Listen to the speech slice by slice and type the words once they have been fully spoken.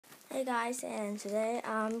Hey guys, and today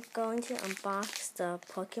I'm going to unbox the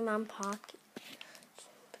Pokemon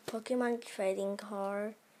trading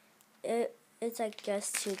card. It's like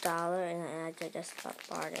just $2 and I just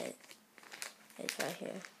bought it. It's right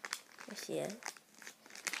here. You see it.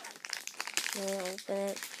 Let me open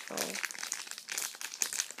it. Oh.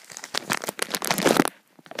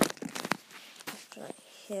 It's right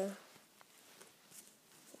here.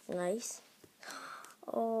 Nice.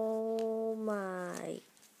 Oh my.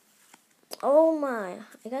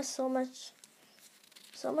 I got so much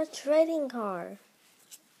trading card.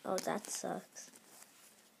 Oh, that sucks.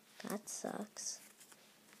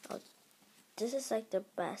 Oh, this is like the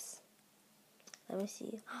best. Let me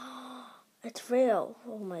see. It's real.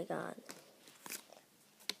 Oh my god.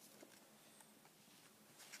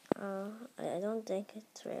 I don't think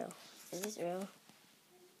it's real. Is this real?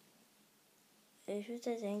 If you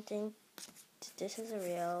think this is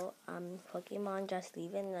real, Pokemon, just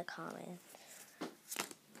leave it in the comment.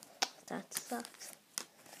 That sucks.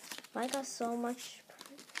 I got so much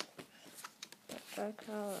dark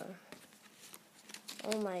color.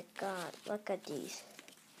 Oh my god, look at these.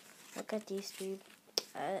 Look at these three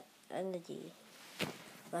energy.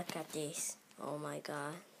 Look at these. Oh my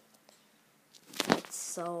god. It's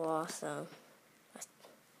so awesome.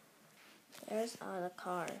 There's the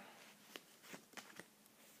card.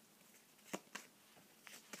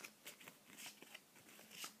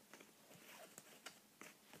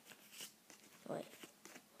 Wait.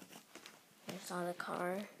 There's the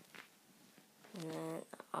card. And then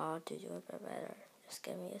I'll do it a bit better. Just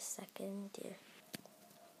give me a second, dear.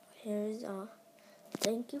 Here's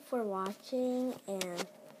thank you for watching, and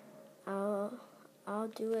I'll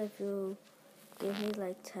do it if you give me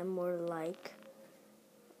like 10 more like.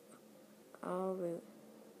 I'll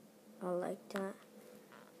like that.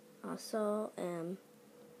 Also,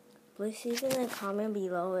 please leave in the comment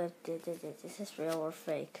below if this is real or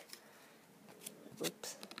fake.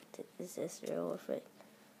 Oops, is this real or fake?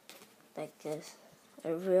 Like this. I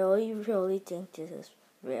really think this is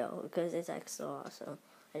real because it's like so awesome.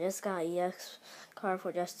 I just got an EX card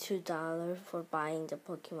for just $2 for buying the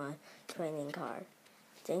Pokemon training card.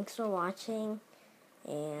 Thanks for watching,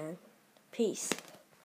 and peace.